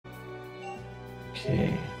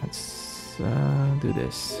Okay, let's do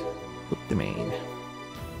this. Put the main.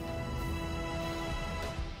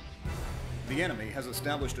 The enemy has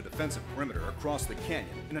established a defensive perimeter across the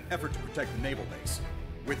canyon in an effort to protect the naval base.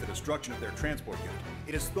 With the destruction of their transport unit,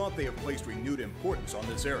 it is thought they have placed renewed importance on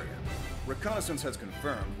this area. Reconnaissance has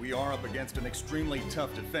confirmed we are up against an extremely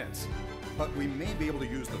tough defense, but we may be able to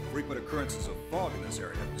use the frequent occurrences of fog in this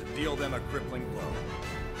area to deal them a crippling blow.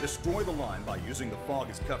 Destroy the line by using the fog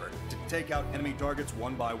as cover to take out enemy targets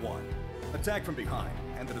one by one. Attack from behind,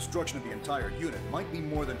 and the destruction of the entire unit might be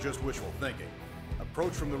more than just wishful thinking.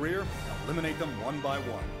 Approach from the rear and eliminate them one by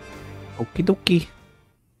one. Okie dokie.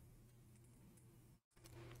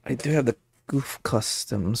 I do have the Gouf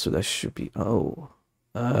Custom, so that should be... Oh.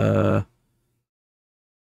 Let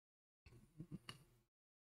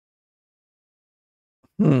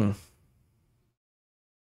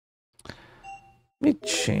me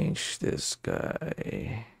change this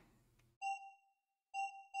guy.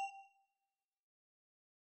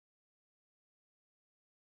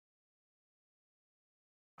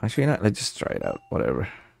 Actually, not. Let's just try it out. Whatever.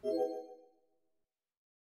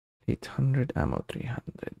 800 ammo, 300.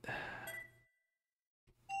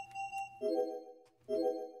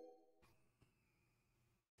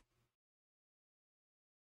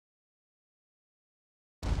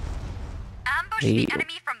 Ambush the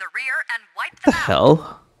enemy from the rear and wipe them What the out.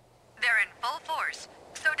 hell? They're in full force,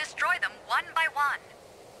 so destroy them one by one.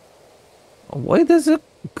 Why does a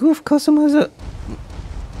Gouf Custom has a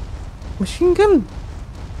machine gun?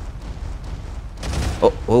 Oh,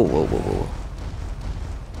 whoa, whoa, whoa, whoa.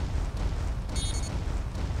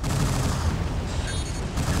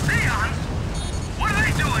 Zeon? What are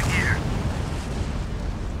they doing here?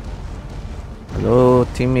 Hello,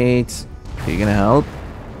 teammates. Are you gonna help?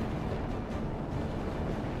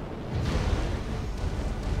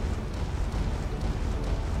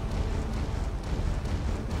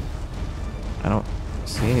 I don't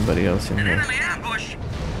see anybody else in An here. enemy ambush?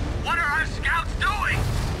 What are our scouts doing?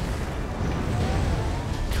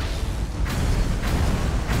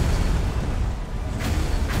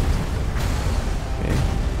 Okay.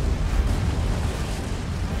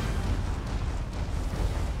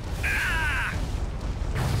 Ah!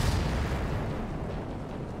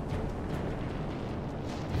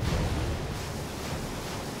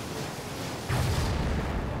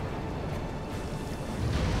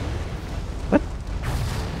 What?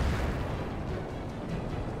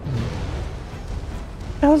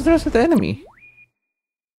 How's the rest of the enemy?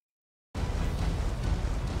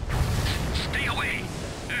 Stay away!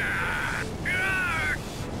 Ah! Ah!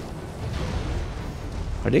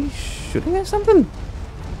 Are they shooting at something?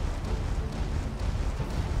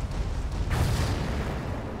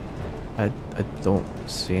 I don't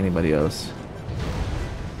see anybody else.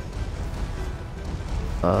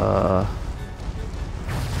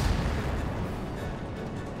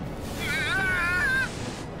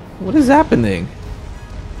 What is happening?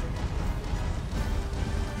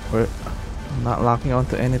 I'm not locking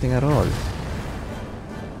onto anything at all.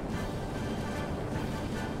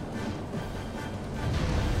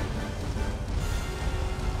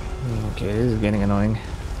 Okay, this is getting annoying.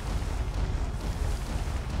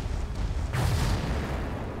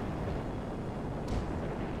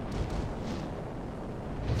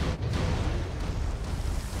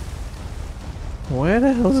 Where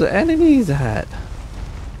the hell's the enemies at?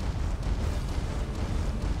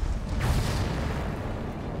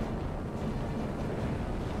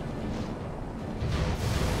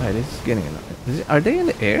 Alright, this is getting annoying. Are they in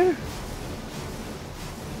the air?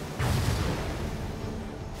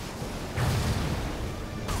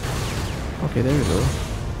 Okay, there we go.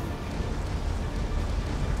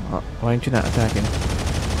 Why aren't you not attacking?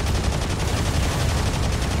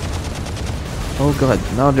 Oh god,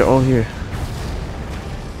 now they're all here.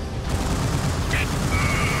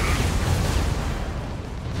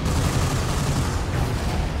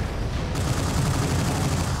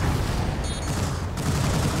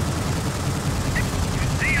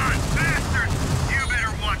 Zeon bastards! You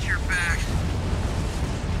better watch your backs!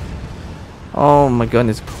 Oh my gun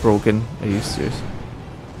is broken. Are you serious?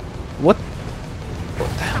 What? What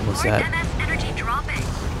the hell was Support that? MS energy dropping.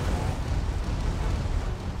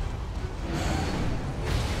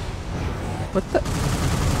 What the?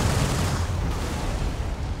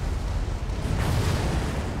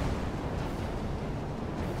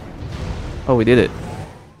 Oh, we did it.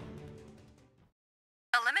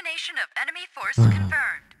 Elimination of enemy force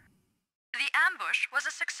confirmed. The ambush was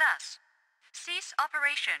a success. Cease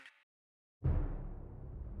operation.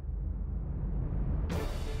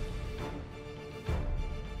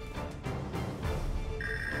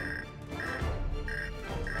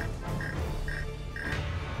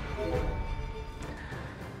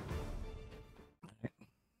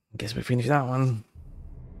 guess we finished that one.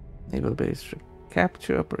 Naval base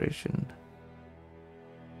capture operation.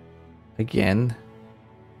 Again.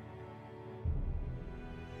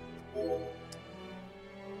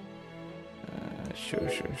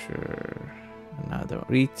 Sure. Another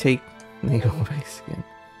retake naval base again.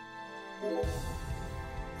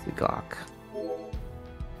 Zigok.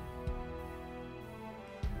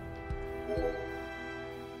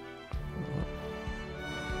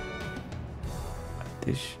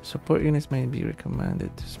 This support units may be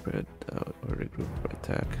recommended to spread out or regroup for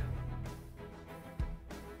attack.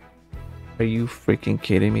 Are you freaking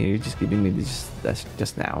kidding me? You're just giving me this that's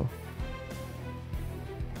just now.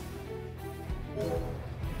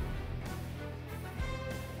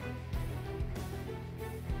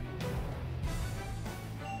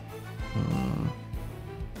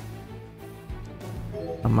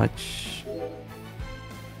 How much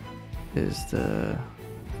is the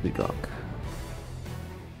Zigok?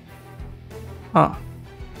 Huh.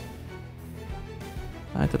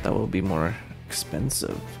 I thought that would be more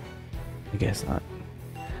expensive. I guess not.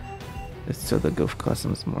 So the Gouf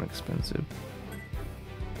Custom is more expensive.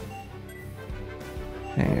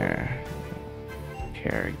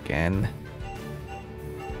 Here again.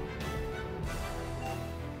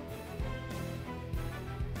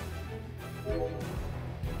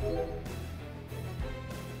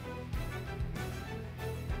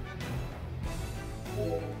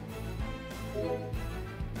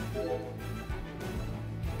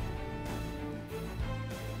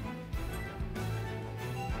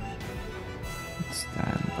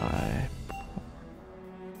 Stand by.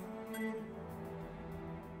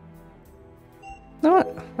 Know what?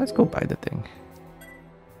 Let's go buy the thing.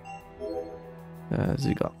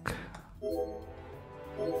 Zigok.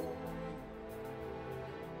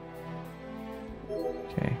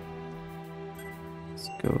 Okay. Let's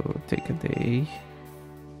go take a day.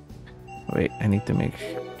 Wait, I need to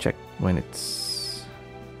check when it's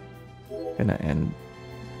gonna end.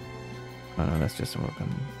 Oh no, that's just work on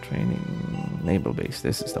training naval base.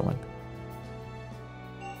 This is the one.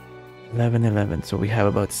 11/11. So we have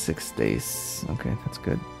about 6 days. Okay, that's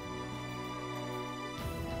good.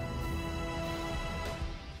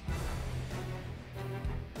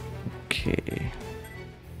 Okay.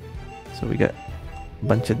 So we got a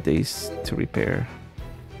bunch of days to repair.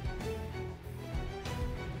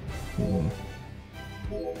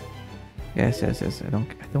 Yes. I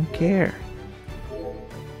don't care.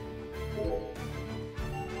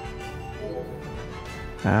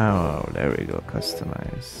 Oh, there we go.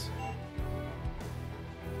 Customize.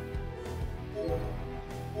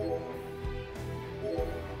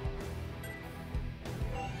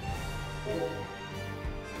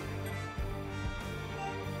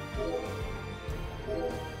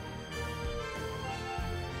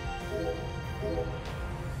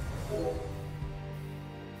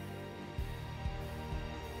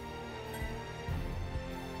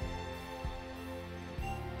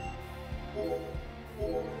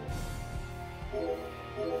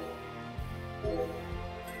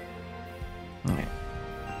 Alright.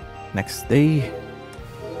 Next day.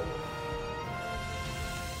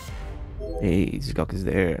 Hey, Zigok is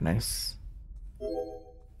there. Nice.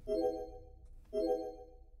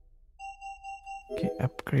 Okay,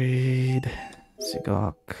 upgrade.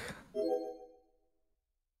 Zigok.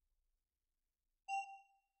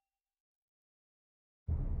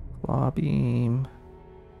 Claw beam.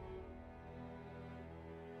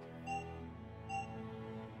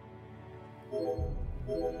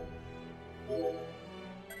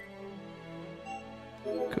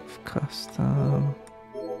 Gouf Custom.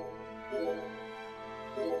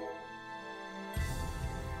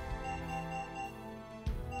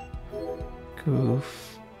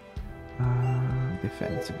 Gouf.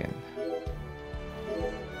 Defense again.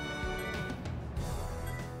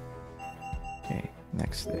 Okay,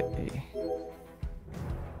 next day.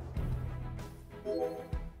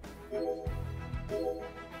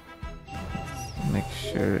 Let's make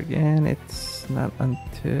sure again it's not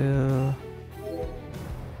until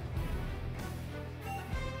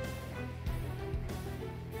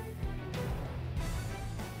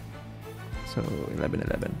so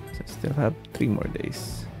 11/11. So I still have 3 more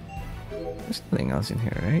days. There's nothing else in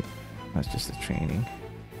here, right? That's just the training.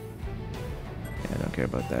 Yeah, I don't care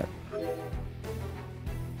about that.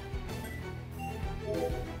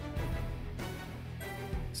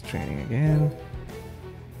 It's training again.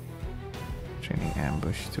 Training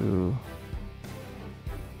ambush to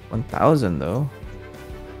 1,000 though.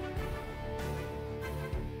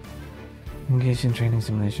 Engage in training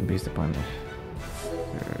simulation based upon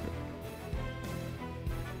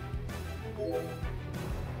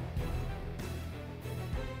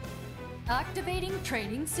Activating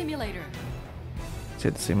training simulator. Is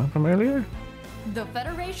it the same one from earlier? The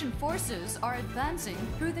Federation forces are advancing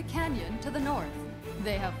through the canyon to the north.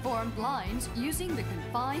 They have formed lines using the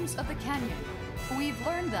confines of the canyon. We've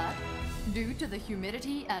learned that, due to the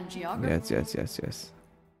humidity and geography. Yes.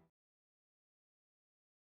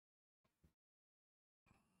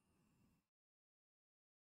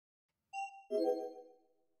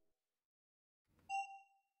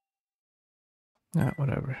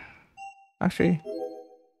 Whatever. Actually,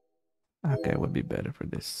 okay, would be better for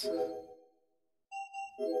this.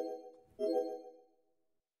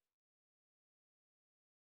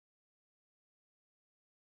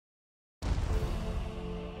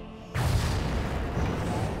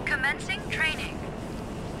 Commencing training.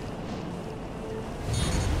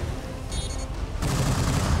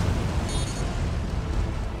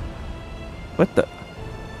 What the?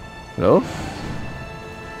 Hello?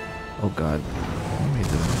 Oh god. What am I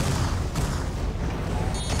doing?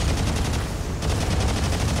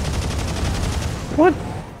 What?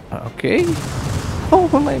 Okay. How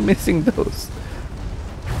am I missing those?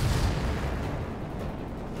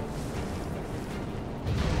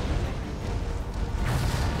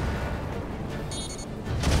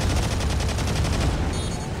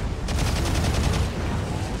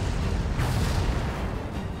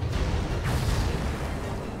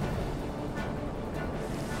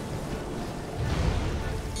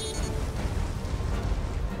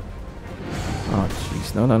 Oh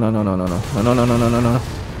jeez. No. No.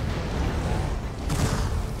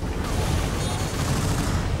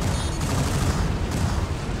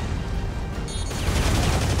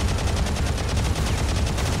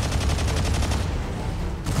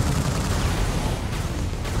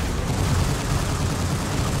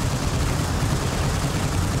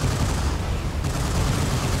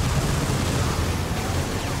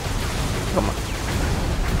 Come on.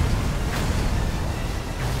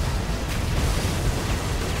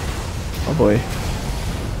 Oh boy.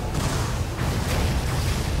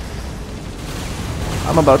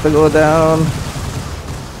 I'm about to go down.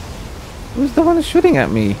 Who's the one shooting at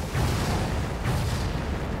me?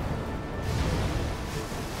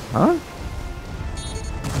 Huh?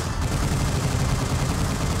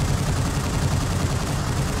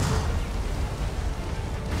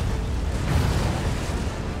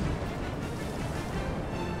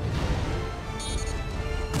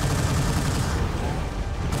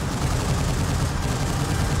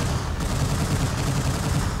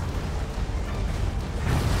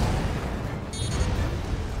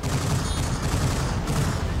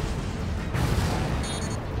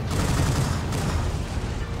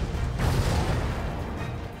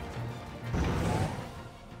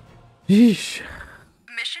 Yeesh.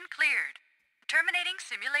 Mission cleared. Terminating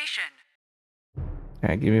simulation.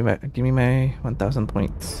 Alright, give me my 1,000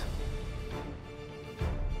 points.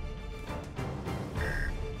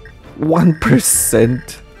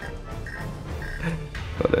 1%.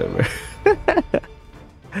 Whatever.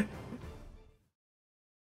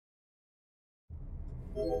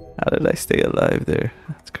 How did I stay alive there?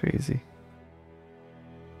 That's crazy.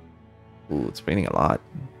 Ooh, it's raining a lot.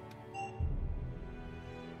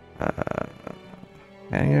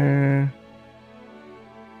 Hanger.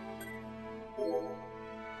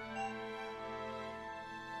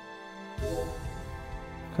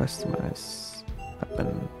 Customize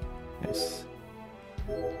weapon. Yes.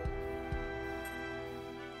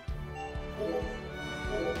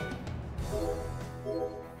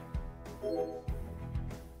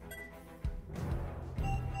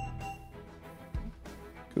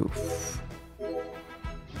 Gouf.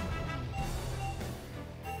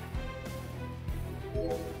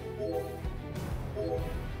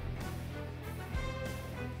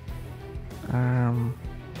 Arm.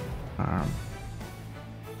 Alright.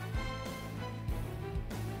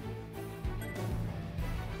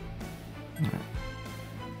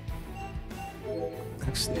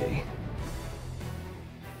 Next day.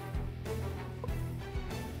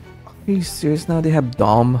 Are you serious now? They have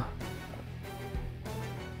Dom.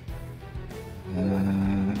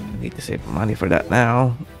 Need to save money for that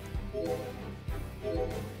now.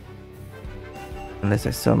 Unless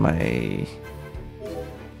I sell my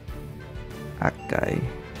hack guy.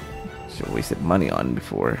 Should have wasted money on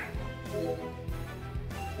before.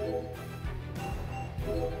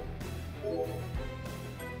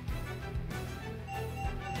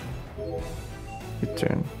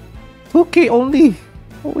 Return. 2K only!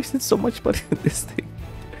 I wasted so much money on this thing.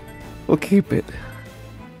 We'll keep it.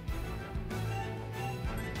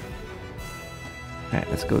 Alright,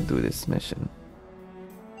 let's go do this mission.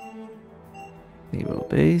 Naval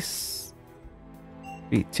base.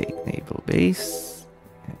 Retake naval base.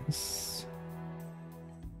 Yes.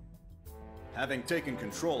 Having taken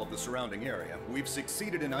control of the surrounding area, we've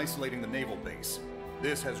succeeded in isolating the naval base.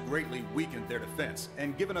 This has greatly weakened their defense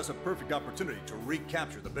and given us a perfect opportunity to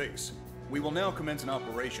recapture the base. We will now commence an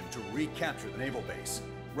operation to recapture the naval base,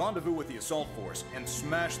 rendezvous with the assault force, and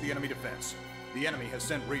smash the enemy defense. The enemy has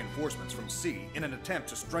sent reinforcements from sea in an attempt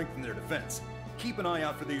to strengthen their defense. Keep an eye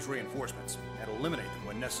out for these reinforcements and eliminate them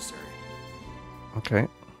when necessary. Okay.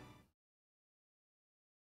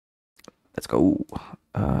 Let's go.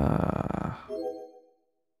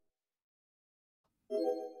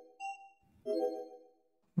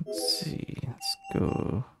 Let's see. Let's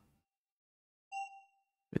go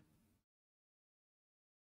with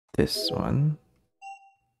this one.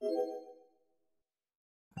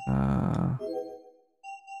 Let's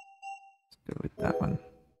go with that one.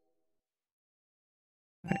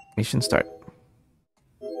 All right, mission start.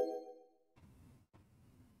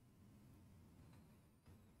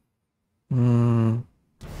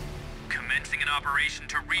 Commencing an operation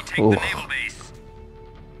to retake the naval base.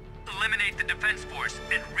 Eliminate the defense force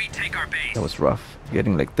and retake our base. That was rough.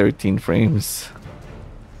 Getting like 13 frames.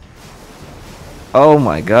 Oh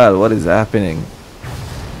my god, what is happening?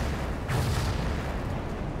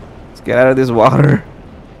 Let's get out of this water.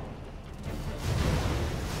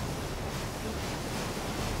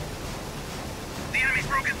 The enemy's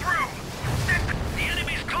broken through. The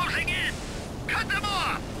enemy's closing in. Cut them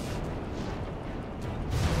off.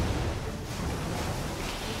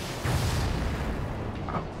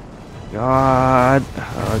 God.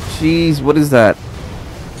 Oh, jeez. What is that?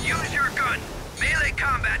 Use your gun. Melee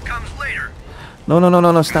combat comes later. No, no, no,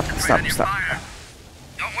 no, no. Stop, Concentrate stop, on your stop. fire.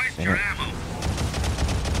 Don't waste Dang your it. ammo.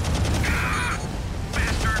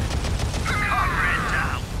 Bastard. Comrade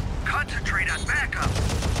down. Concentrate on backup.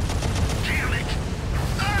 Damn it.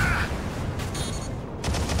 Ah!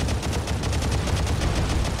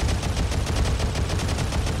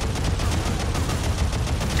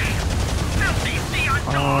 Damn. Filthy Zeon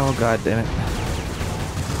dog. Oh, god damn it.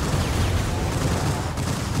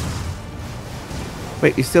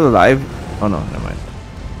 Wait, he's still alive? Oh no, never mind.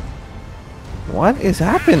 What is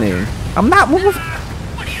happening? I'm not moving.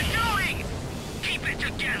 What are you doing? Keep it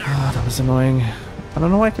together. Oh, that was annoying. I don't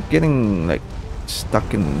know why I kept getting like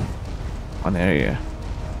stuck in one area.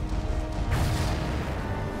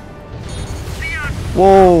 Zeon.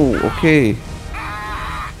 Whoa, okay.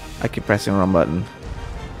 I keep pressing the wrong button.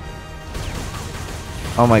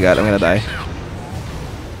 Oh my god, I'm gonna die.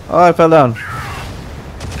 Oh, I fell down.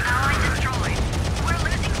 Ally destroyed. We're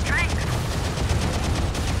losing strength.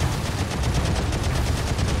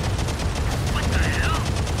 What the hell?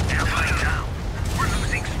 Ally down. We're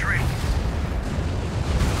losing strength.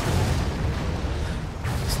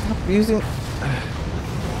 Stop using.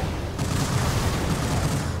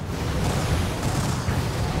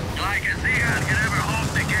 Like a Zeon can ever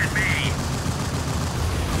hope to get me.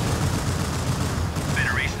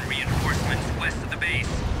 Federation reinforcements west of the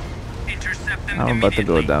base. Intercept them I'm about to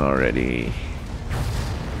go immediately. down already.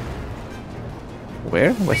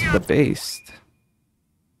 Where? West of the base.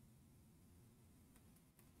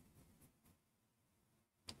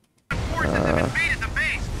 Forces have invaded the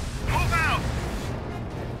base. Move out.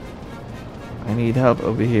 I need help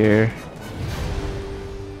over here.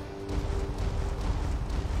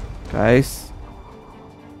 Guys.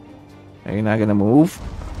 Are you not gonna move?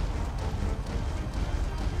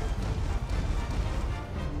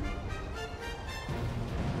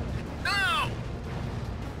 No.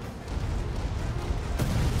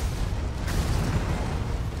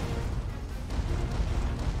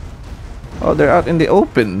 Oh, they're out in the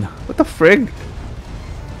open. What the frig?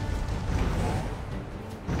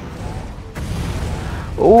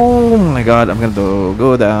 Oh my god, I'm gonna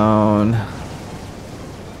go down.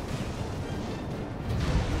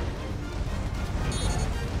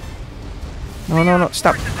 No, no, no,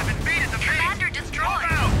 stop. Forces have invaded the base. Commander destroyed.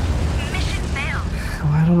 Move out. Mission failed.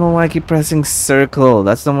 Oh, I don't know why I keep pressing circle.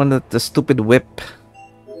 That's the one that the stupid whip.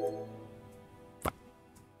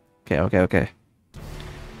 Okay, okay, okay.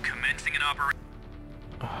 Commencing an operation.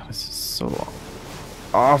 Oh, this is so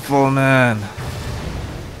awful, man.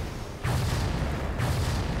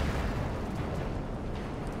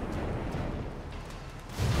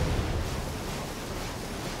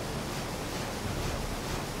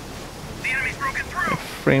 The enemy's broken through.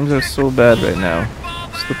 Frames are so bad right now.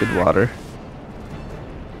 Stupid water.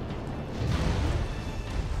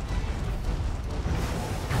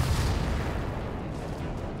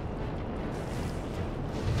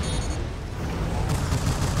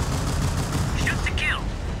 Shoot to kill.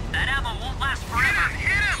 That ammo won't last forever.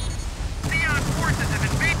 Hit him! Zeon forces have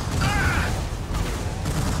invaded. Ah!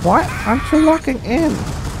 Why aren't you locking in?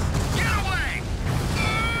 Get away!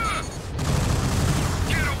 Ah!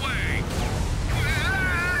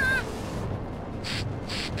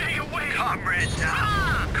 Comrade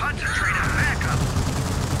down. Concentrate on backup.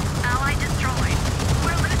 Ally destroyed.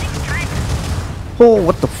 We're losing strength. Oh,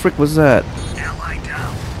 what the frick was that? Ally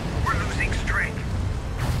down. We're losing strength.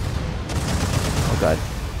 Oh god.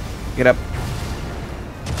 Get up.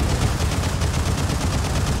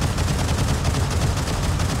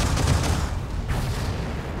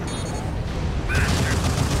 Bastard.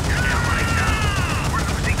 Ally down. We're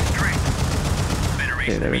losing strength.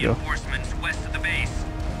 Okay, there we go. Reinforcements west of the base.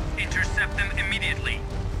 Intercept them immediately.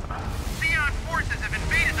 Zeon forces have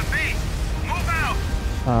invaded the base. Move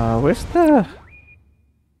out. Where's the...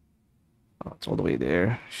 Oh, it's all the way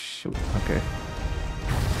there. Shoot, okay.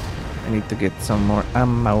 I need to get some more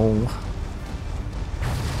ammo.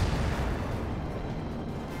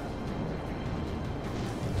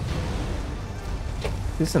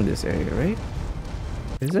 This is in this area, right?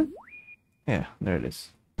 Is it? Yeah, there it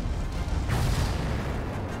is.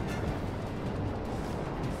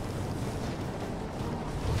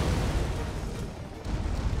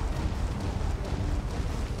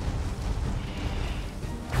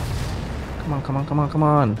 Come on, come on, come on, come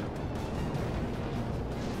on.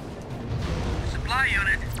 Supply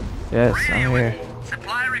unit. Yes, I'm Radio here.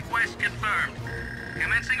 Supply request confirmed.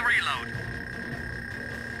 Commencing reload.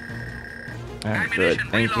 Alright, good.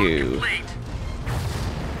 Ammunition Thank reload you. complete.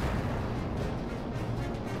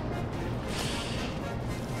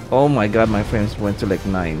 Oh my god, my frames went to like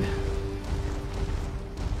 9.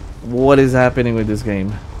 What is happening with this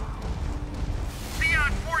game?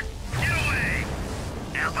 Zeon force, get away.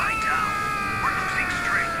 Ally down. We're losing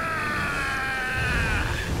strength.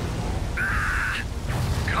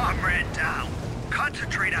 Comrade down.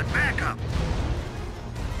 Concentrate on backup.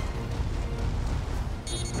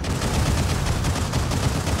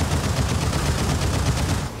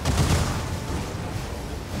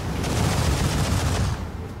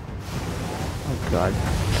 Oh god.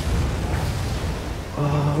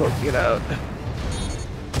 Oh, get out.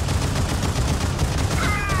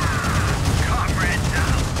 Comrade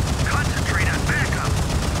down. Concentrate on backup.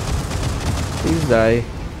 Please die.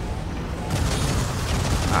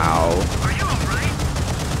 Ow. Are you alright?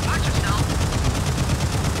 Watch yourself.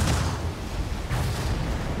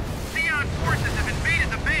 Zeon forces have invaded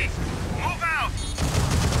the base. Move out.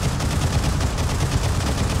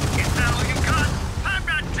 Is that all you got? I'm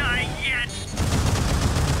not dying yet.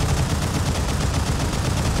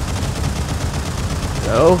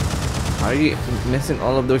 So, how are you missing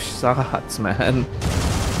all of those shots, man?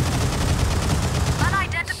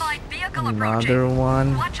 Unidentified vehicle approaching. Another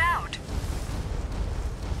one. Watch out.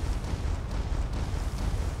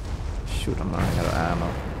 Shoot, I'm running out of ammo.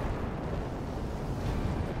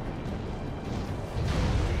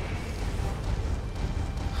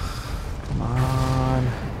 Come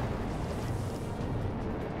on.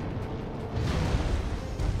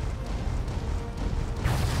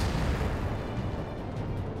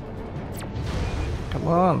 Come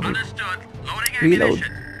on. Understood. Loading Reload.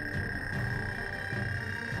 ammunition.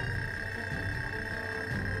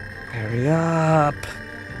 Hurry up.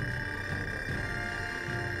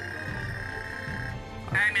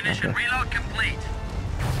 Ammunition Okay. reload complete.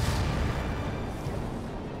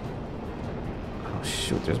 Oh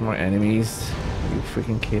shoot, there's more enemies. Are you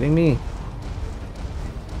freaking kidding me?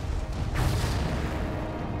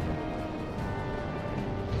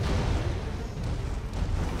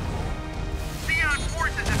 Zeon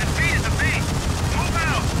forces have invaded the base. Move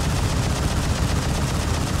out.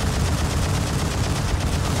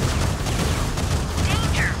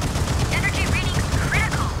 Danger. Energy readings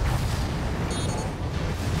critical.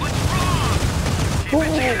 What's wrong?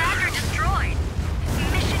 Commander destroyed.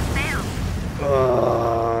 Mission failed.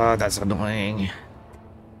 That's annoying.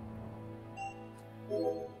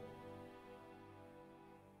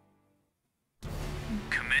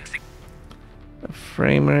 Commencing. The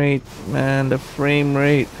frame rate, man, the frame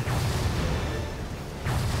rate.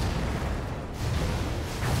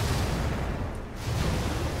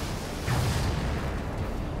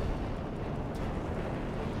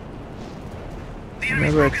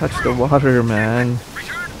 Whenever I touch the water, man,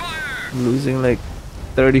 Return fire. I'm losing like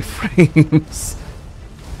 30 frames.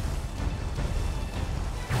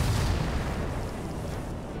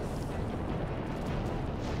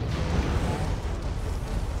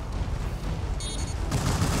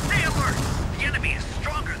 Stay alert. The enemy is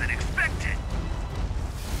stronger than expected.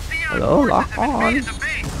 Zeon Hello, forces lock have on. invaded the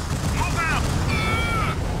base. Move out.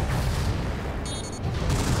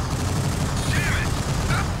 Damn it.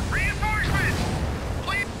 Reinforcements.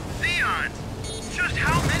 Please. Zeons. Just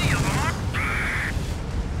how many of them are?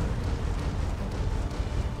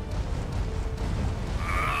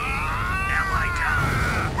 Ally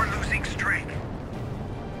down. We're losing strength.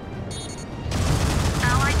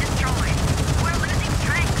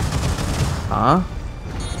 Huh?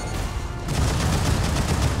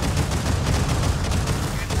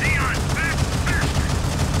 Zeon, back faster!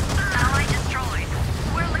 Ally destroyed.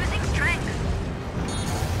 We're losing strength.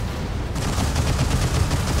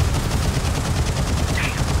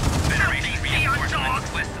 Federation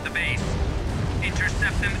reinforcements west of the base.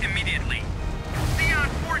 Intercept them immediately. Zeon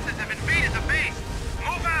forces have invaded the base.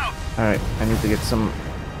 Move out! Alright, I need to get some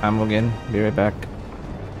ammo again. Be right back.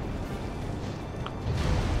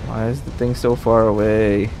 Why is the thing so far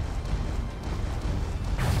away?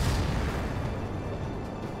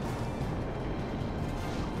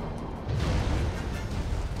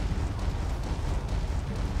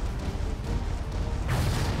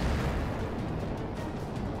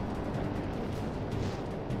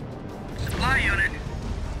 Supply unit.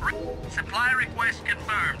 Supply request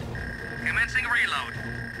confirmed. Commencing reload.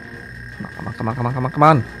 Come on, come on, come on, come on, come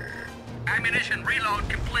on. Ammunition reload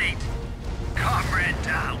complete. Comrade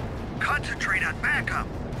down. Concentrate on backup.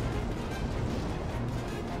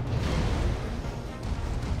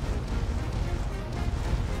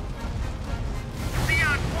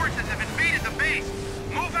 Zeon forces have invaded the base.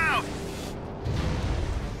 Move out.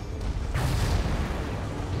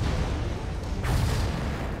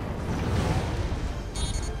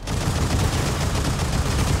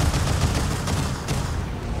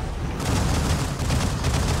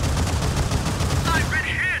 I've been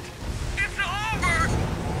hit. It's over.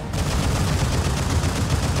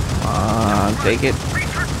 Come on, take it. There you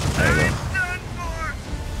go. I'm done for.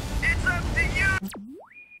 It's up to you.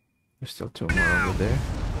 There's still two more over there.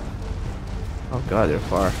 Oh god, they're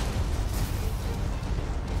far.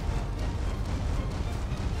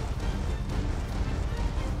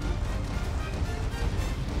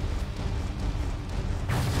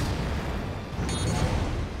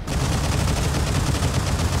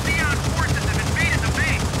 Zeon forces have invaded the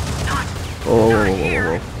base. Not Oh, whoa, whoa,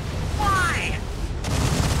 here. whoa, whoa. Why?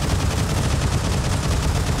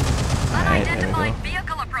 Alright, there we Unidentified go.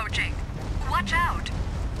 vehicle approaching. Watch out.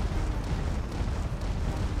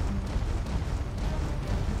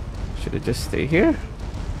 Should it just stay here?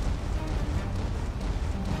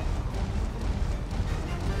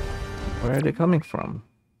 Where are they coming from?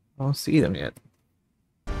 I don't see them yet.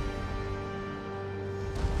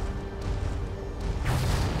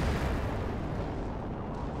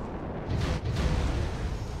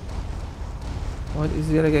 What is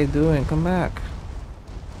the other guy doing? Come back.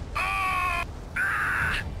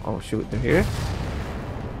 Oh shoot, they're here?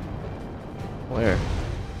 Where?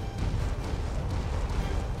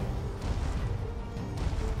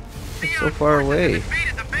 It's so Zeon far forces have away.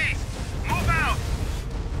 invaded the base. Move out.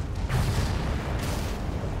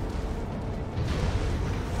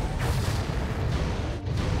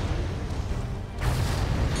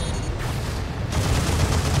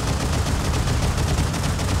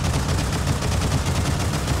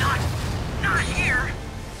 Not here.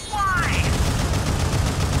 Why?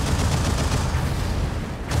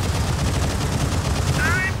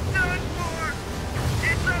 I'm done for.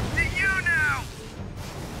 It's up to you now.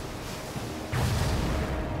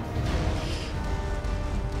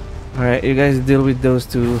 Alright, you guys deal with those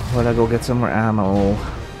two while I go get some more ammo.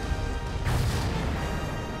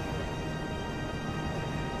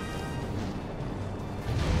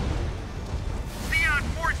 Zeon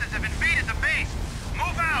forces have invaded the base.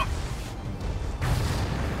 Move out.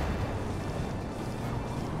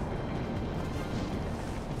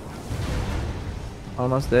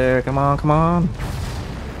 Almost there. Come on, come on.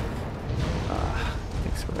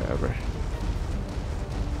 Takes forever.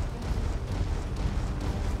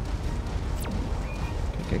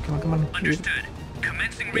 Okay, come on, come on. Understood.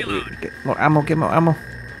 Commencing Get, reload. get more ammo, get more ammo.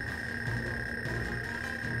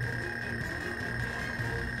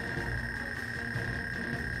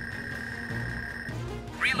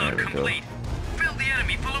 Reload There we go. complete. Fill the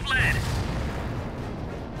enemy full of lead.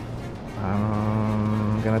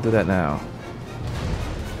 I'm gonna do that now.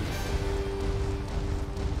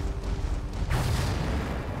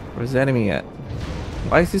 Where's the enemy at?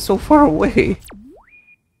 Why is he so far away?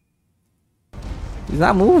 He's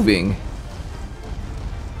not moving.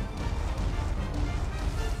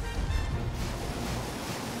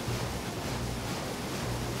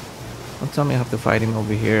 Don't tell me I have to fight him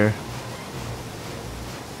over here.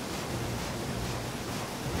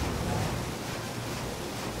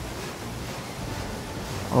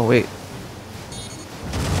 Oh wait.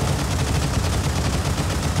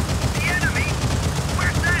 The enemy?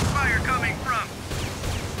 Where's that fire coming from?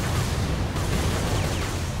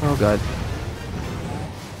 Oh god.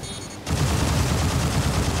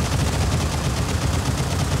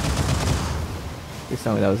 Please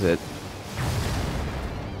tell me that was it.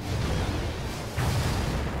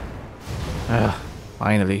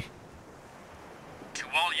 Finally. To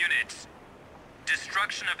all units,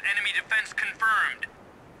 destruction of enemy defense confirmed.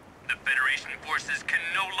 The Federation forces can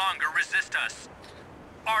no longer resist us.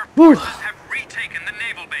 Our forces have retaken the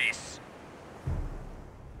naval base.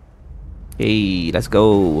 Hey, let's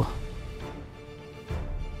go.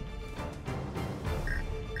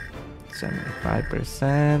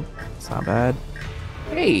 75%. It's not bad.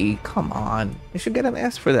 Hey, come on. You should get an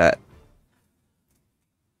S for that.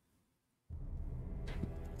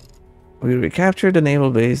 We recaptured the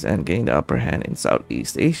naval base and gained the upper hand in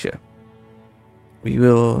Southeast Asia. We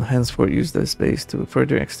will henceforth use this base to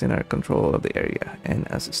further extend our control of the area and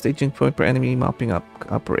as a staging point for enemy mopping up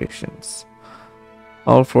operations.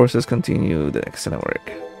 All forces continue the excellent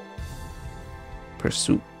work.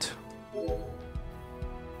 Pursuit.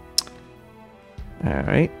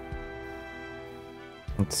 Alright.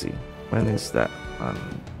 Let's see. When is that on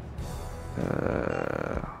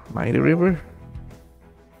Mighty River?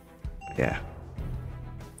 Yeah.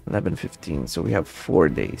 11:15. So we have 4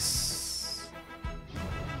 days.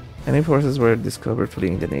 Enemy forces were discovered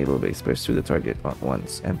fleeing the naval base. Pursue the target at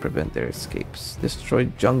once and prevent their escapes. Destroy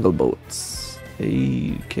jungle boats.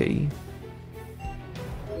 Okay.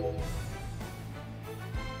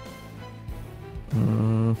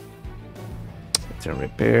 It's in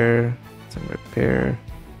repair. It's in repair.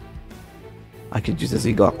 I could use a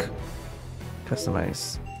Zegok.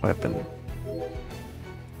 Customize weapon.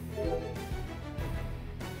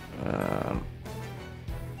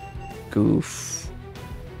 Gouf.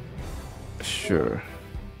 Sure.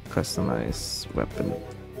 Customize weapon.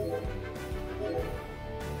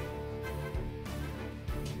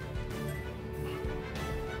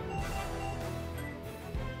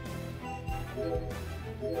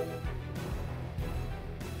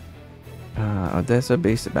 Odessa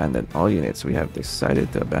base abandoned. All units. We have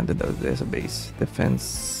decided to abandon the Odessa base.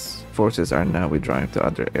 Defense forces are now withdrawing to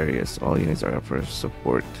other areas. All units are for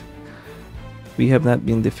support. We have not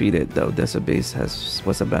been defeated. The Odessa base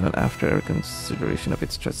was abandoned after consideration of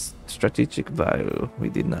its strategic value. We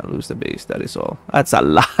did not lose the base. That is all. That's a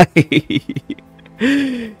lie.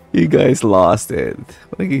 You guys lost it.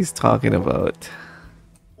 What are you talking about?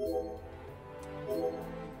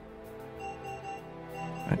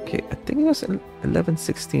 Okay, I think it was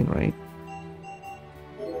 11:16, right?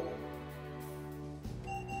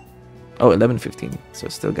 Oh, 11:15. So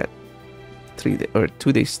still got 2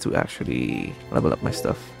 days to actually level up my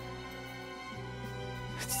stuff.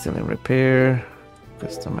 It's still in repair.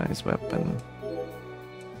 Customize weapon.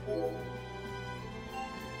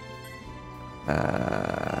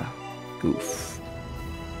 Gouf.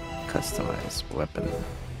 Customize weapon.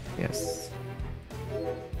 Yes.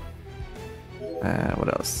 What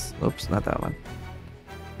else? Oops, not that one.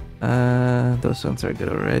 Those ones are good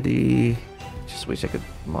already. Just wish I could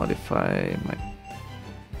modify my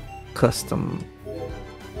custom.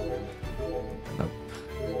 Nope.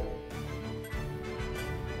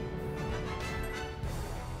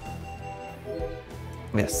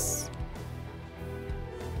 Yes.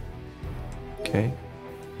 Okay.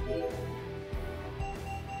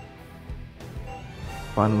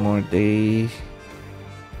 One more day.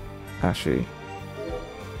 Actually,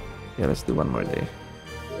 yeah, let's do one more day.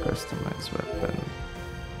 Customize weapon.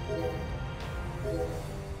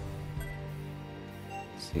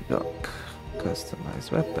 Zegok.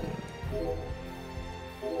 Customize weapon.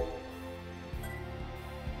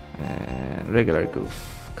 And regular Gouf.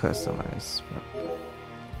 Customize weapon.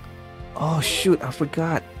 Oh shoot, I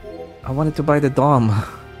forgot. I wanted to buy the Dom.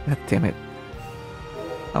 God damn it.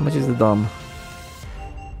 How much is the Dom?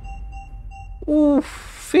 Ooh,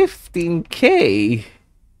 15K.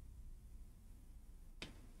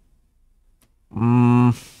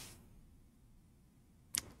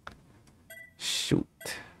 Shoot.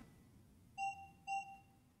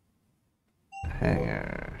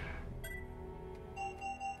 Hanger.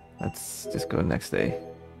 Let's just go next day.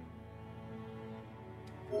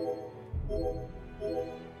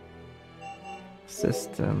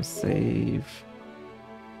 System save.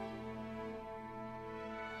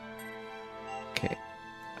 Okay,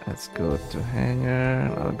 let's go to hangar.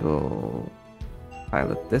 I'll go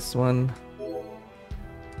pilot this one.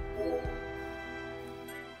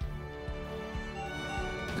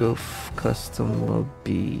 Gouf Custom will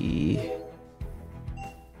be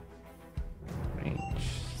range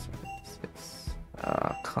 76.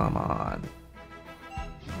 Ah, come on,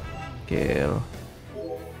 Gale.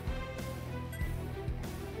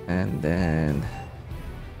 And then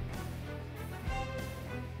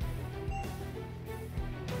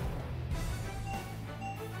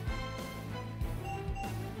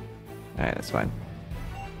alright, that's fine.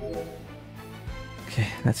 Okay,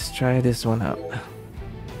 let's try this one out.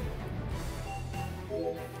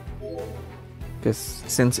 Because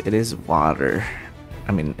since it is water,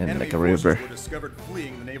 I mean, in Enemy like a forces river, were discovered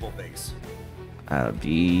fleeing the naval base. I'll be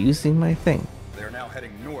using my thing. They are now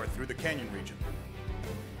heading north through the canyon region.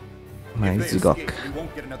 My If they Zigok. escape, we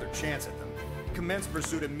won't get another chance at them. Commence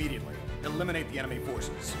pursuit immediately. Eliminate the enemy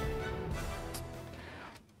forces.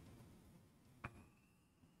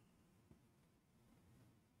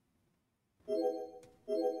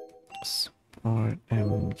 Sport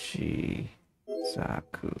MG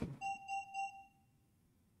Zaku.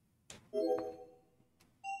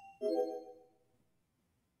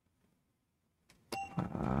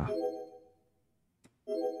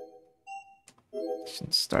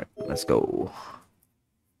 Should start. Let's go.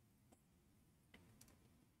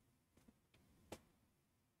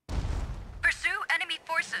 Pursue enemy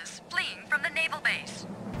forces fleeing from the naval base.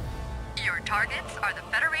 Your targets are the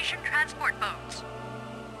Federation transport boats.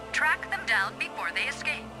 Track them down before they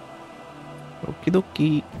escape. Okie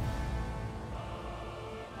dokie.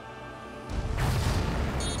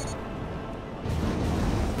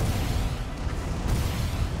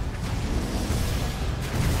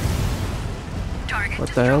 Target What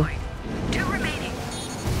the hell? destroyed. 2 remaining.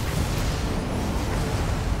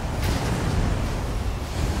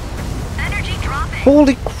 Energy dropping.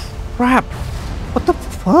 Holy crap! What the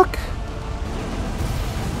fuck?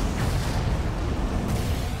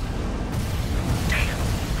 Damn!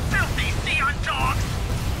 Filthy Zeon dogs!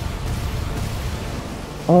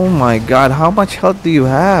 Oh my god, how much health do you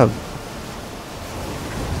have?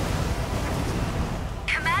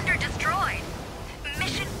 Commander destroyed.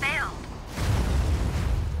 Mission failed.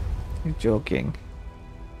 You're joking.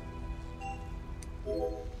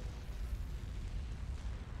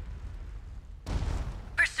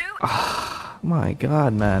 Pursue. My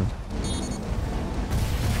god, man.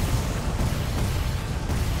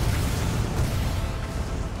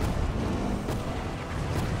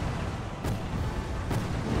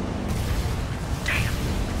 Damn!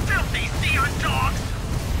 Filthy Zeon dogs!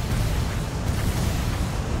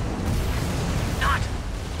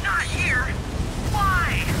 Not here!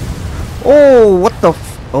 Why? Oh, what the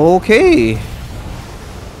f- okay.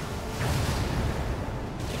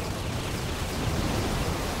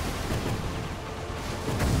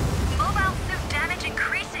 Mobile suit damage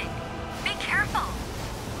increasing. Be careful.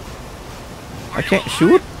 I can't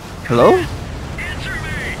shoot? Hello? Answer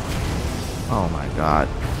me! Oh my god.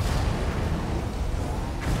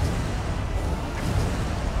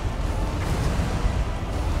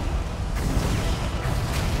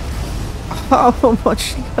 How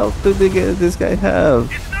much health do this guy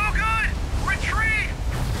have? It's no good! Retreat!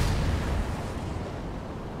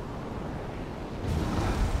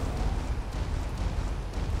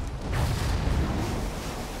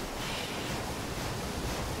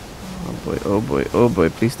 Oh boy, oh boy, oh boy,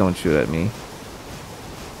 please don't shoot at me.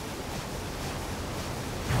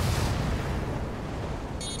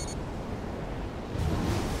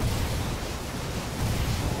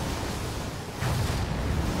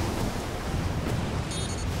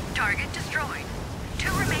 Target destroyed. 2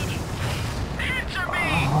 remaining. Answer me!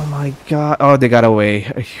 Oh my god. Oh, they got away.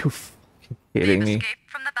 Are you fucking kidding They've me? escaped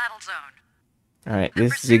from the battle zone. Alright, The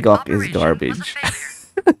this pursuit Zigok is operation was a garbage.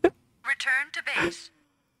 failure. Return to base.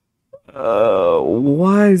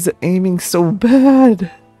 Why is it aiming so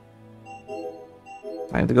bad?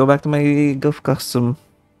 Time to go back to my Gouf Custom.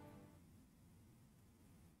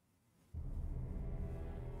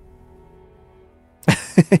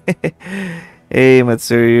 Hey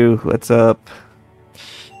Matsuryu, what's up?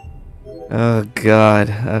 Oh god.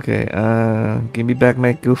 Okay, give me back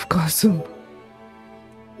my Gouf Custom.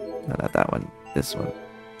 No, not that one. This one.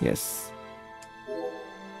 Yes.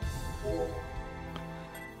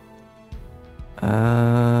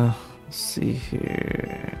 Let's see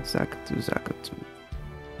here. Zakatu, Zakatu.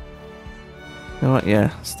 You know what? Yeah,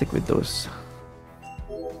 stick with those.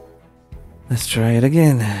 Let's try it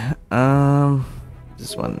again.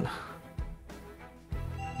 This one.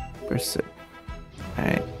 Pursuit.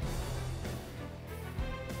 Alright.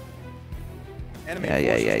 Enemy Yeah.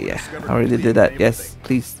 forces were I discovered already fleeing did the that. naval Yes, base.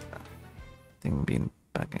 please. Thing being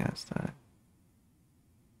back against that.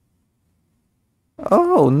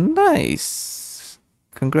 Oh, nice.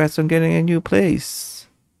 Congrats on getting a new place.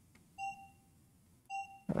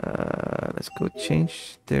 Let's go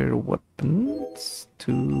change their weapons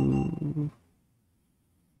to...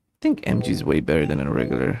 I think MG is way better than a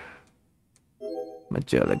regular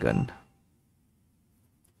Magellan gun.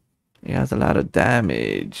 It has a lot of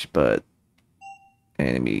damage, but the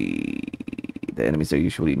enemies are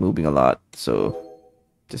usually moving a lot, so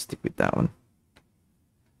just stick with that one.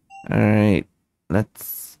 Alright,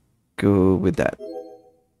 let's go with that.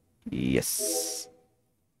 Yes.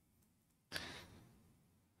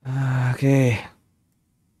 Okay.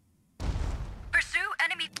 Pursue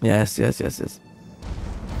enemy. Yes. Not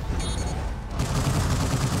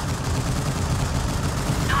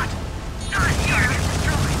here.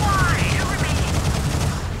 Destroyed. Why? Two remaining.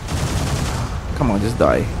 Come on, just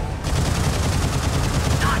die.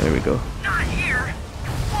 There we go. Not here.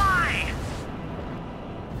 Why?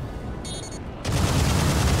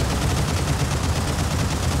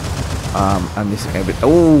 I'm missing everything.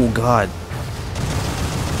 Oh god.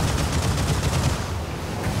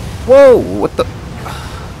 Whoa, what the?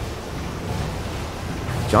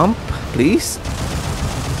 Jump, please.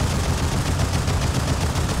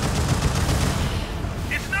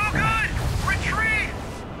 It's no good! Retreat!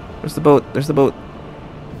 There's the boat. There's the boat.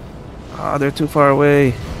 Ah, they're too far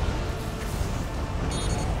away.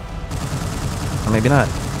 Or maybe not.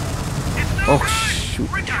 It's no Oh good! shoot.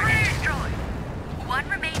 Target destroyed. One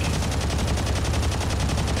remaining.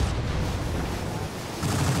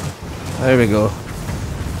 There we go.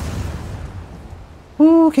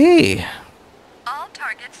 Okay. All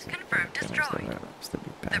targets confirmed destroyed.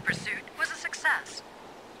 The pursuit was a success.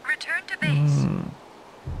 Return to base.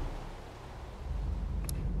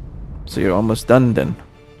 So you're almost done then.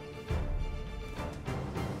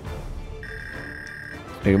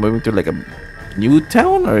 Are you moving to like a new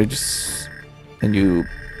town or just a new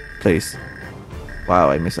place? Wow,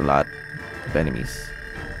 I miss a lot of enemies.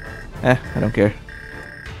 I don't care.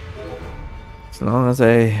 As long as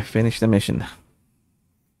I finish the mission.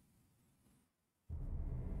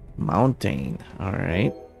 Mountain,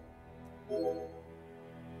 alright.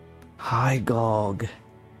 High Gog.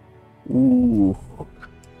 Ooh.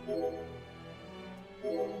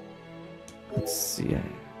 Let's see.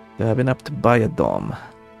 Do I have enough to buy a dome?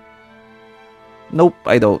 Nope,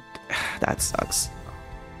 I don't. That sucks.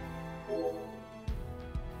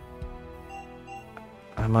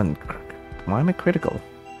 I'm on. Why am I critical?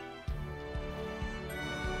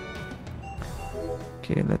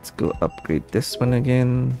 Okay, let's go upgrade this one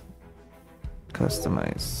again.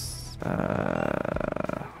 Customize.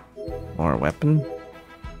 More weapon.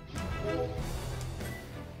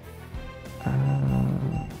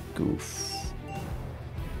 Gouf.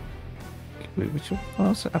 Wait, which one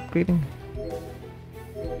was upgrading?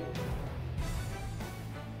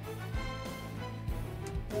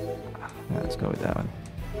 Yeah, let's go with that one.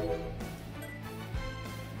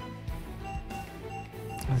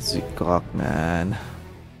 Zeon, man.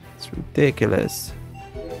 It's ridiculous.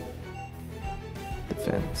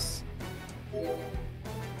 Defense.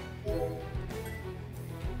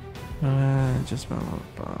 Just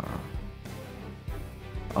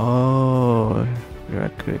oh, you're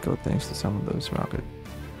at critical thanks to some of those rockets.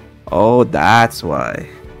 Oh, that's why.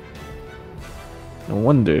 No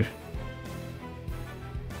wonder.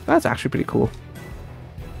 That's actually pretty cool.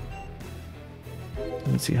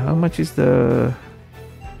 Let's see, how much is the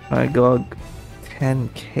GOG?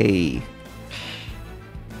 10k.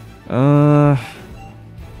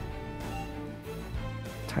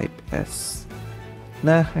 Type S.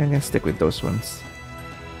 Nah, I'm gonna stick with those ones.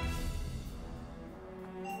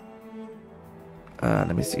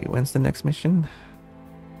 Let me see. When's the next mission?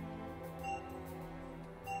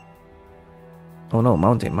 Oh no,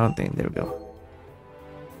 mountain. There we go.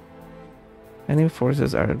 Enemy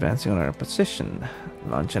forces are advancing on our position.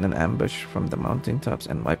 Launch an ambush from the mountaintops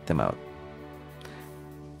and wipe them out.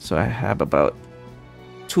 So I have about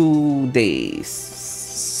 2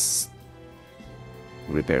 days.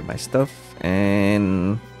 Repair my stuff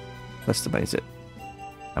and customize it.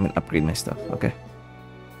 I mean, upgrade my stuff. Okay.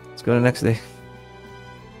 Let's go to the next day.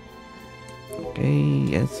 Okay,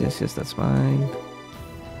 yes, that's fine.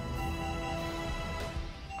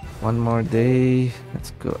 One more day.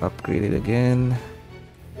 Let's go upgrade it again.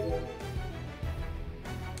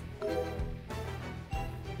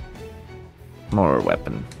 More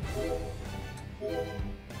weapon.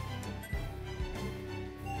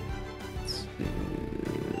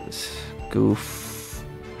 Gouf.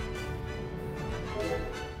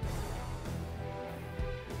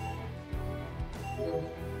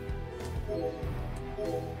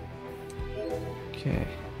 Okay.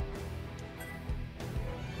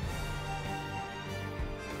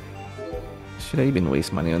 Should I even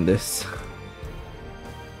waste money on this?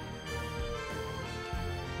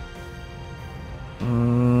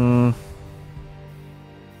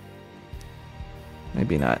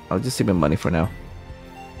 Maybe not. I'll just save my money for now.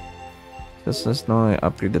 Just as long as I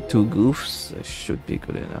upgrade the 2 goofs, it should be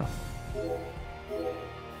good enough.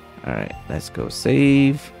 Alright, let's go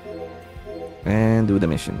save and do the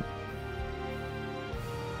mission.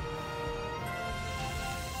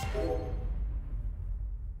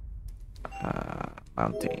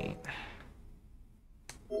 Mountain.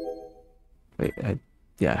 Wait,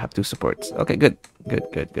 yeah, I have 2 supports. Okay, good.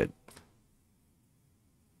 Good.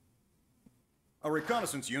 A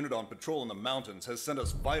reconnaissance unit on patrol in the mountains has sent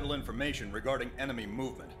us vital information regarding enemy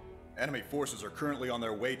movement. Enemy forces are currently on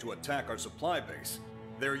their way to attack our supply base.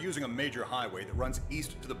 They're using a major highway that runs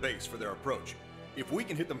east to the base for their approach. If we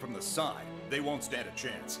can hit them from the side, they won't stand a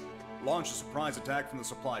chance. Launch a surprise attack from the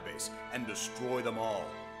supply base and destroy them all.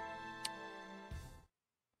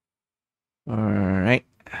 Alright.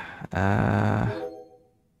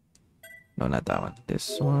 No, not that one.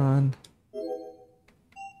 This one.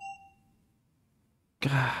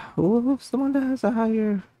 God, who's the one that has a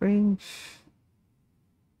higher range?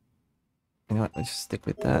 You know what? Let's just stick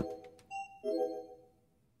with that.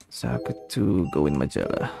 Saka to go in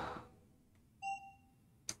Magella.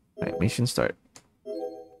 Alright, mission start.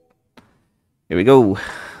 Here we go.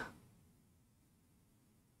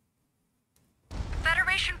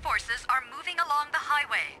 Federation forces are moving along the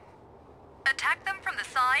highway. Attack them from the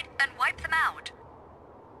side and wipe them out.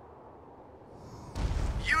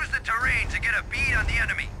 Use the terrain to get a bead on the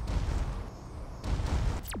enemy.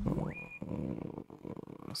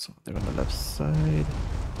 So they're on the left side.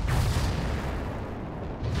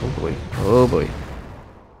 Oh boy. Oh boy.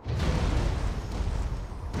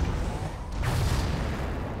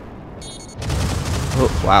 Oh,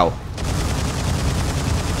 wow.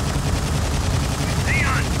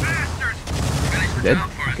 Zeon, bastards! Guys were Dead? down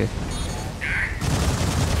for us. Okay.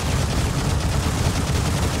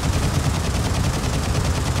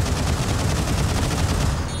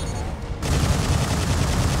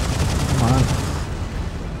 Come on.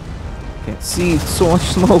 Can't see, so much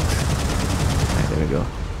smoke. Alright, there we go.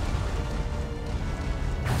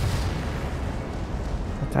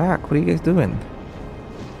 Attack, what are you guys doing?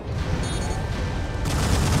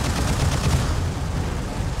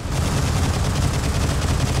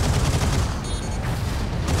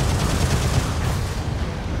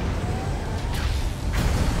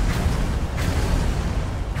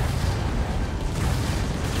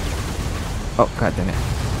 Oh, god damn it.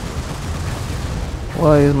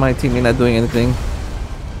 Why is my teammate not doing anything?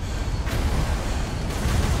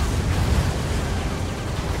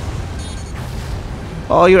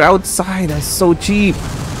 Oh, you're outside. That's so cheap.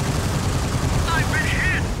 I've been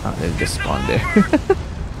hit! Oh, they just spawned there. Is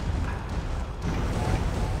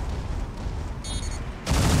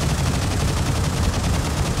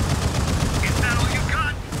that all you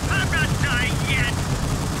got? I'm not dying yet!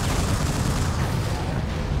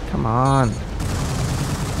 Come on.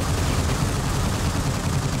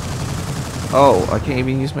 Oh, I can't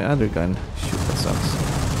even use my other gun. Shoot, that sucks.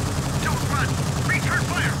 Don't run! Return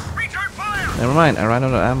fire! Return fire! Never mind, I ran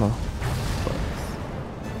out of ammo.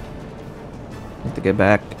 Need to get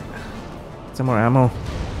back. Some more ammo.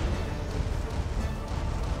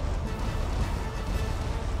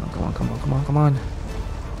 Oh, come on, come on, come on, come on.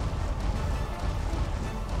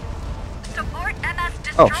 Support MS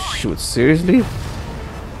destroyed. Oh, shoot, seriously?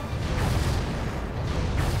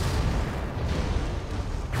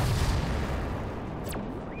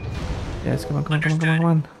 Yes, come on, come on, come on, come on, come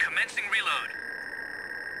on. Commencing reload.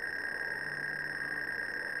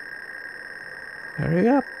 Hurry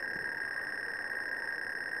up.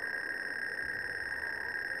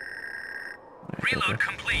 Reload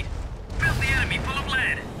complete. Fill the enemy full of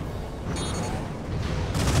lead.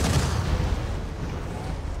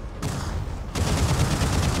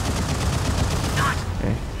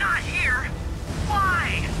 Okay. Not here.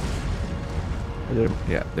 Why?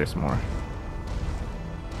 Yeah, there's more.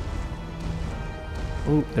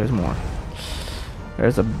 Oh, there's more.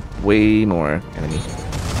 There's a way more enemy.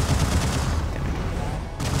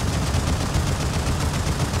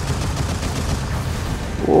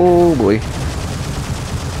 Oh boy.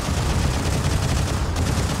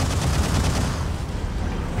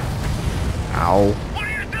 Ow. What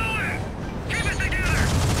are you doing? Keep it together.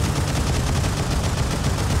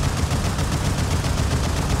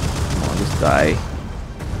 Come on, just die.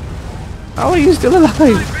 How are you still alive?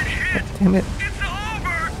 I've been hit. God damn it. It's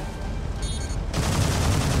over.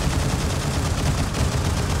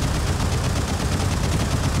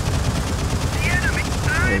 The enemy.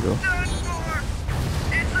 There you go. I'm done for.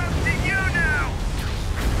 It's up to you now.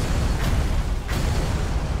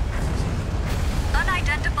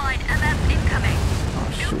 Unidentified MS incoming. Oh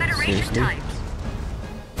New shoot, Federation seriously? types.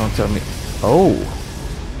 Don't tell me. Oh.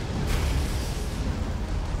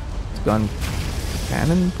 It's gun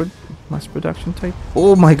cannon mass production type.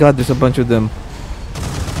 Oh my god, there's a bunch of them.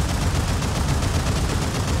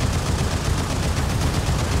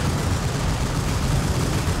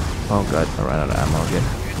 Oh god, I ran out of ammo again.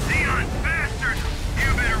 Zeon, bastard. You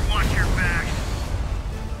better watch your back.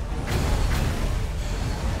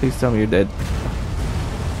 Please tell me you're dead.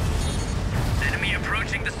 Enemy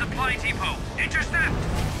approaching the supply depot. Intercept!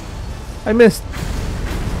 I missed.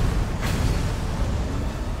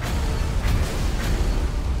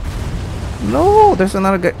 No, there's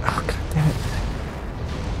another guy. Oh, god damn it.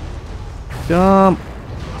 Jump.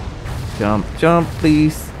 Jump, jump,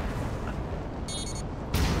 please. Supply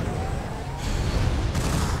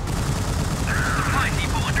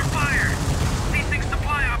depot under fire. Ceasing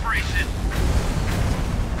supply operation.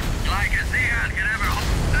 Like a Zeon can ever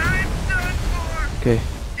hold. I'm done for. Okay.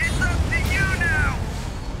 It's up to you now.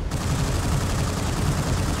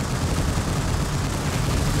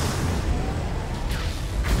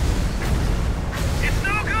 It's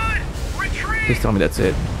no good. Retreat. Please tell me that's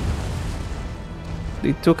it.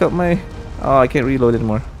 They took out my... Oh, I can't reload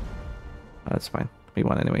anymore. Oh, that's fine. We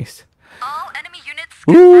won anyways. All enemy units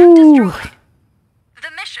Woo! destroyed. The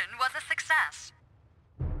mission was a success.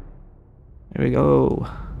 Here we go.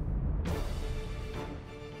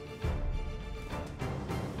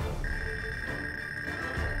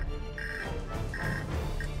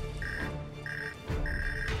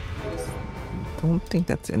 Don't think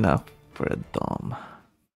that's enough for a dom.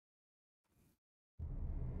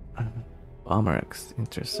 Bomber X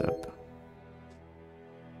intercept.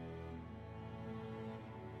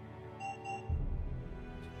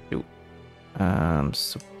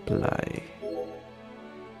 Supply.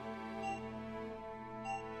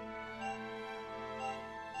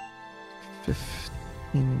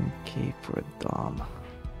 $15K for a dom.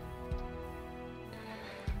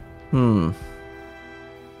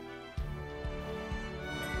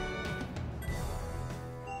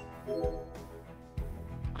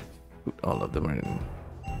 All of them are in.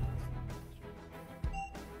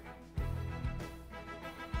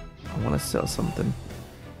 I want to sell something.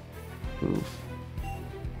 Oof.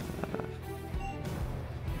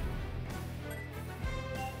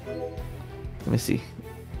 Let me see.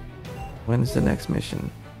 When's the next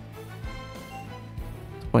mission?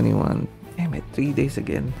 21. Damn it, 3 days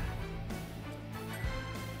again.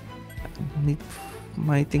 I need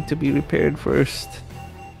my thing to be repaired first.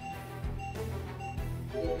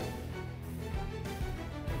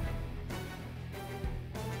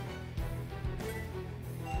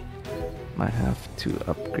 Might have to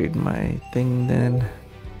upgrade my thing then.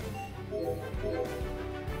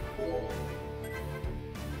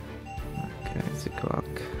 Okay, it's o'clock.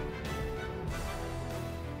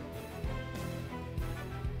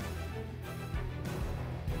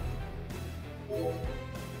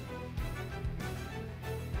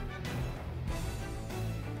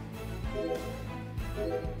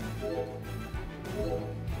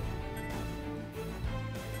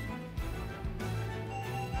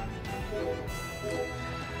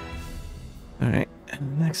 Alright,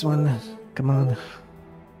 next one. Come on.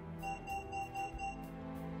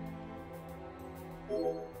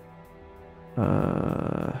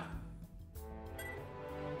 I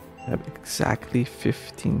have exactly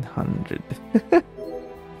 1500.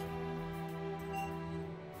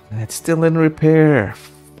 It's still in repair.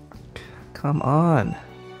 Fuck. Come on.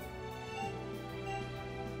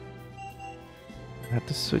 I have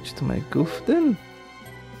to switch to my Gouf then.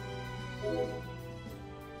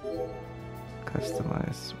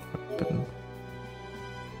 Customize weapon.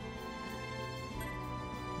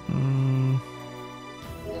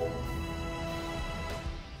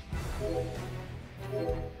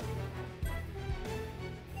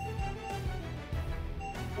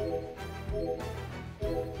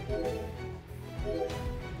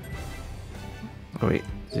 Oh wait,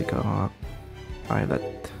 Zeon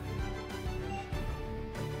pilot.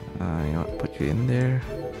 You know what, put you in there.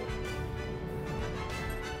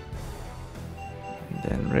 And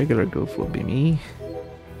then regular Gouf will be me.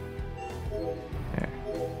 There.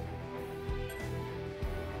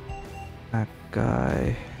 That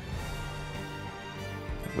guy.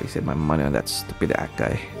 I wasted my money on that stupid that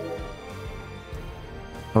guy.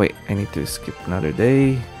 Oh wait, I need to skip another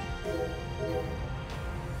day.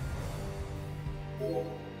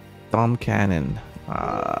 Tom Cannon.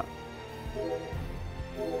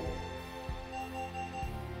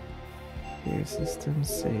 Here, system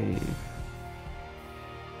save.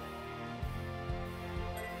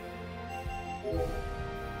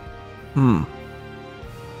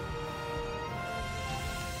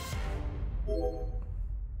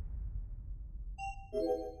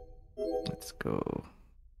 Let's go.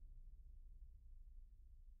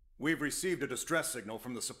 We've received a distress signal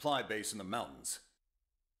from the supply base in the mountains.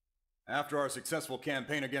 After our successful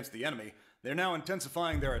campaign against the enemy, they're now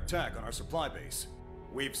intensifying their attack on our supply base.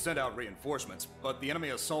 We've sent out reinforcements, but the enemy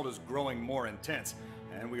assault is growing more intense,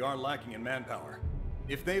 and we are lacking in manpower.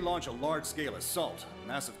 If they launch a large-scale assault,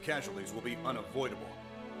 massive casualties will be unavoidable.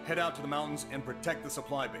 Head out to the mountains and protect the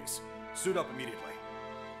supply base. Suit up immediately.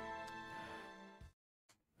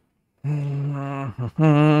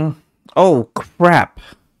 Oh, crap.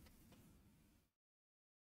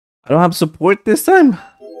 I don't have support this time?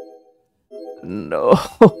 No.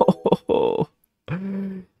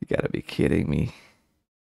 You gotta be kidding me.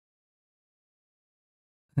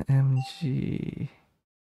 MG.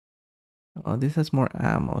 Oh, this has more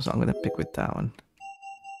ammo, so I'm gonna pick with that one.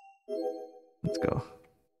 Let's go.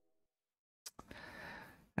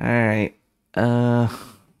 Alright.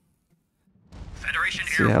 Federation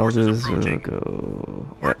See Air how Forces this will approaching.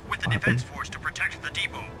 go. Work with the What defense happened? force to protect the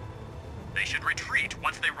depot. They should retreat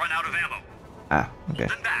once they run out of ammo. Ah, okay.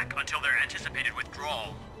 Hold them back until their anticipated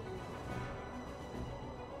withdrawal.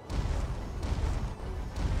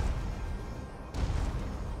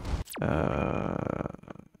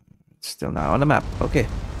 Still not on the map. Okay.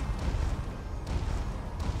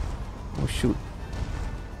 Oh shoot.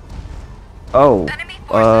 Oh. Enemy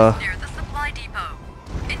forces near the supply depot.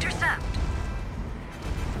 Intercept.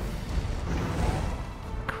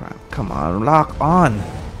 Crap. Come on, lock on.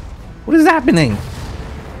 What is happening?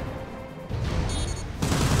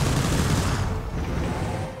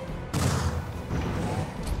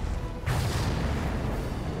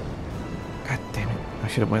 God damn it. I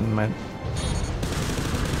should have went in my...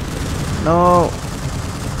 No.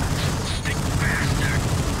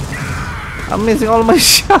 I'm missing all my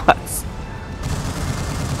shots.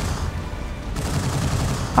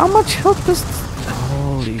 How much health does...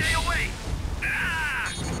 Holy shit.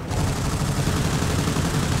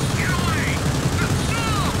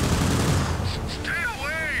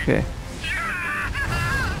 Okay.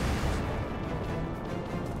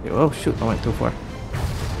 Oh shoot, I went too far.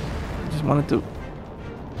 I just wanted to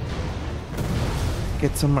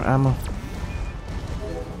get some more ammo.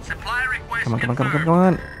 Supply request Come on, come on, come on, confirmed. come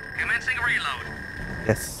on. Commencing reload.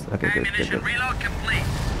 Yes, okay, good, good, Ammunition good. reload complete.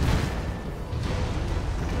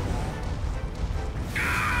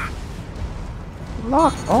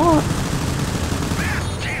 Lock on!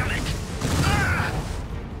 Damn it!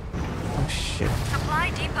 Oh shit.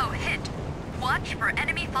 Supply depot hit. Watch for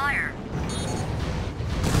enemy fire.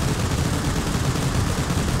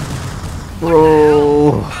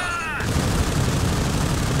 Bro!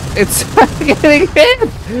 It's getting hit!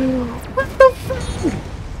 What the fuck?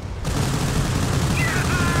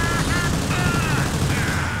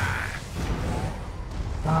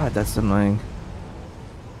 Ah, that's annoying.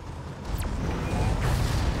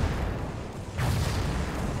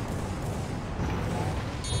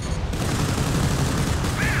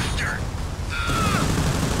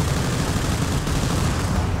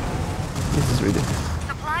 This is ridiculous.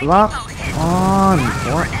 Supply Lock depot hit. on! Watch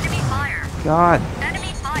for What? enemy fire. God!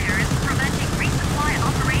 Enemy fire is preventing resupply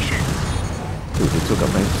operations. Dude, they took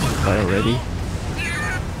out my supply already.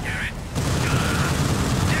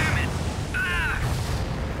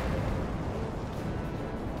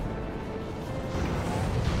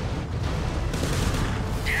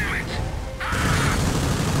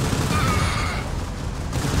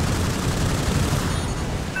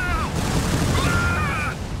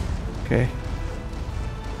 Okay.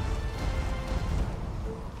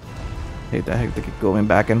 Hate the heck to keep going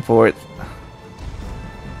back and forth.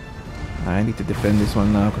 I need to defend this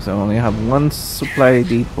one now because I only have one supply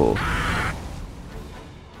depot.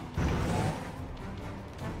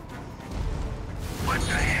 What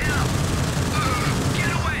the hell?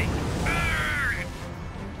 Get away!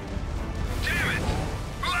 Damn it!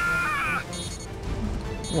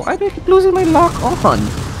 Why do I keep losing my lock on?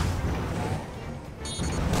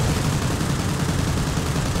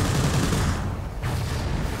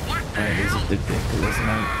 What the This hell? is ridiculous,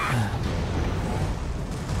 man.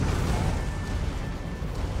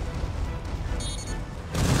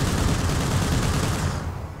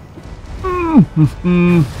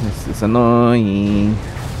 This is annoying.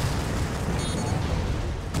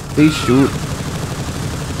 Please shoot.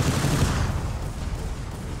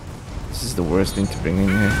 This is the worst thing to bring in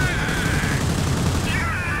here.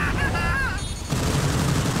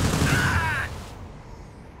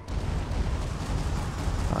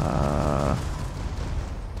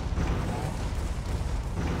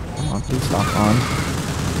 Come on, please lock on.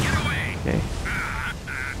 Okay.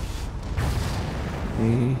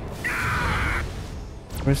 Okay.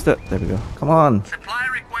 Where's the... There we go. Come on. Supply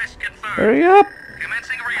request confirmed. Hurry up.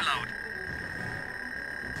 Commencing reload.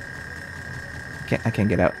 I can't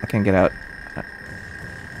get out. I can't get out.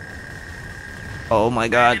 Oh my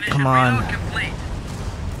god. Ammunition Come on. reload complete.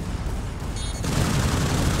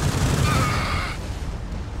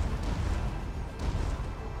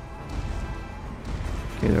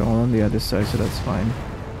 Okay, they're all on the other side, so that's fine.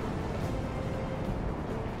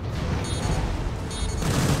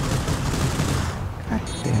 God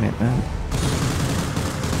damn it, man.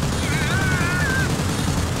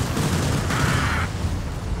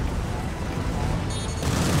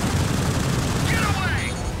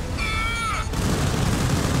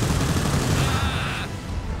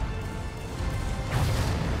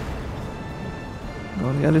 Go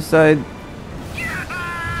on the other side.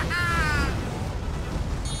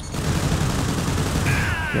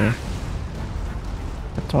 Okay.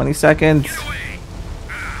 20 seconds.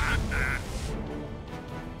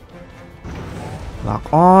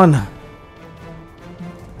 Lock on.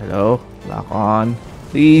 Hello? Lock on.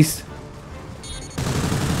 Please.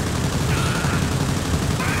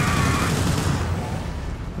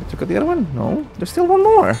 Took out the other one? No. There's still one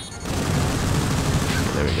more.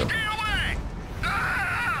 There we go.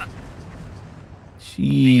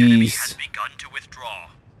 The enemy Jeez. has begun to withdraw.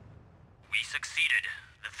 We succeeded.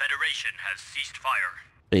 The Federation has ceased fire.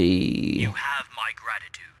 Hey. You have my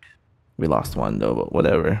gratitude. We lost one though, but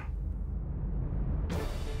whatever.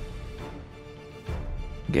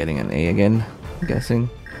 Getting an A again, I'm guessing.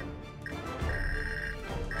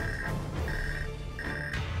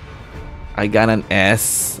 I got an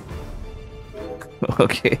S.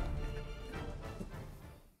 Okay.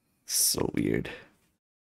 So weird.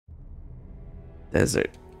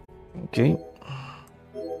 Desert. Okay.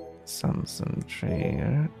 Samson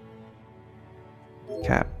Trainer.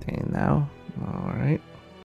 Captain now. Alright.